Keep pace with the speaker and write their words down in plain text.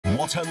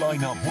what a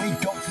lineup we've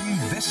got for you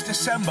this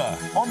December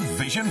on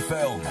Vision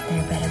Film.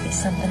 There better be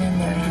something in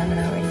there I haven't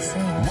already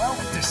seen. Well,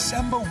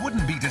 December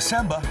wouldn't be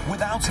December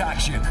without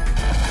action,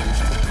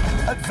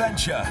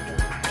 adventure,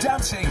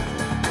 dancing,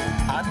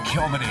 and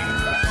comedy.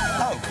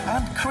 Oh,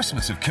 and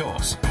Christmas, of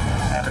course.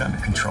 I have it under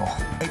control.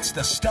 It's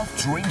the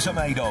stuff dreams are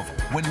made of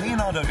when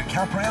Leonardo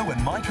DiCaprio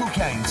and Michael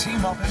Caine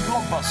team up in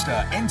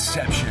blockbuster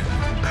Inception.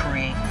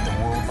 Create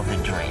the world of the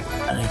dream.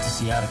 I need to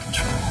see out of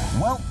control.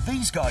 Well,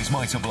 these guys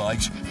might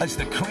oblige as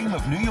the cream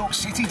of New York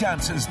City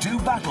dancers do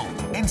battle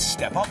in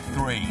Step Up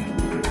 3.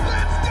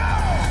 Let's go!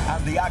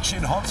 And the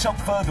action hots up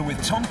further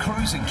with Tom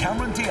Cruise and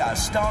Cameron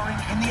Diaz starring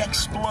in the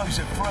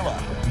explosive thriller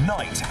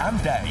Night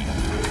and Day.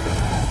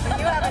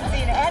 You haven't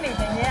seen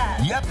anything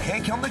yet. Yep,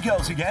 here come the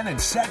girls again in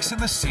Sex and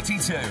the City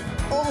 2.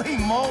 Holy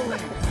moly!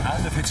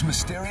 And if it's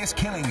mysterious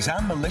killings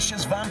and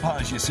malicious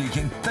vampires you're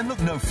seeking, then look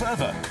no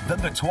further than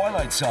the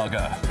Twilight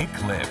Saga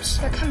Eclipse.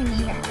 They're coming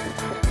here.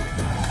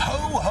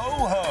 Ho,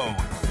 ho, ho!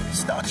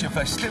 Start your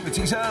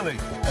festivities early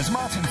as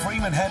Martin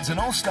Freeman heads an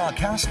all-star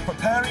cast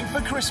preparing for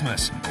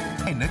Christmas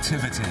in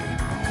Nativity.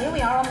 Here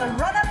we are on the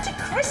run-up to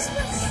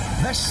Christmas.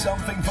 There's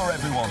something for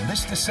everyone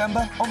this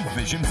December on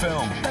Vision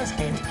Film. That's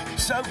good.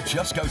 So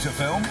just go to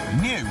film,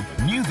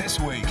 new this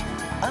week.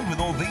 And with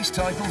all these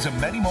titles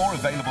and many more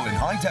available in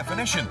high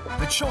definition,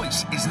 the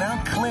choice is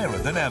now clearer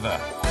than ever.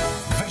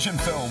 Vision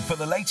Film for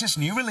the latest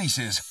new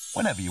releases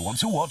whenever you want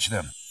to watch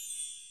them.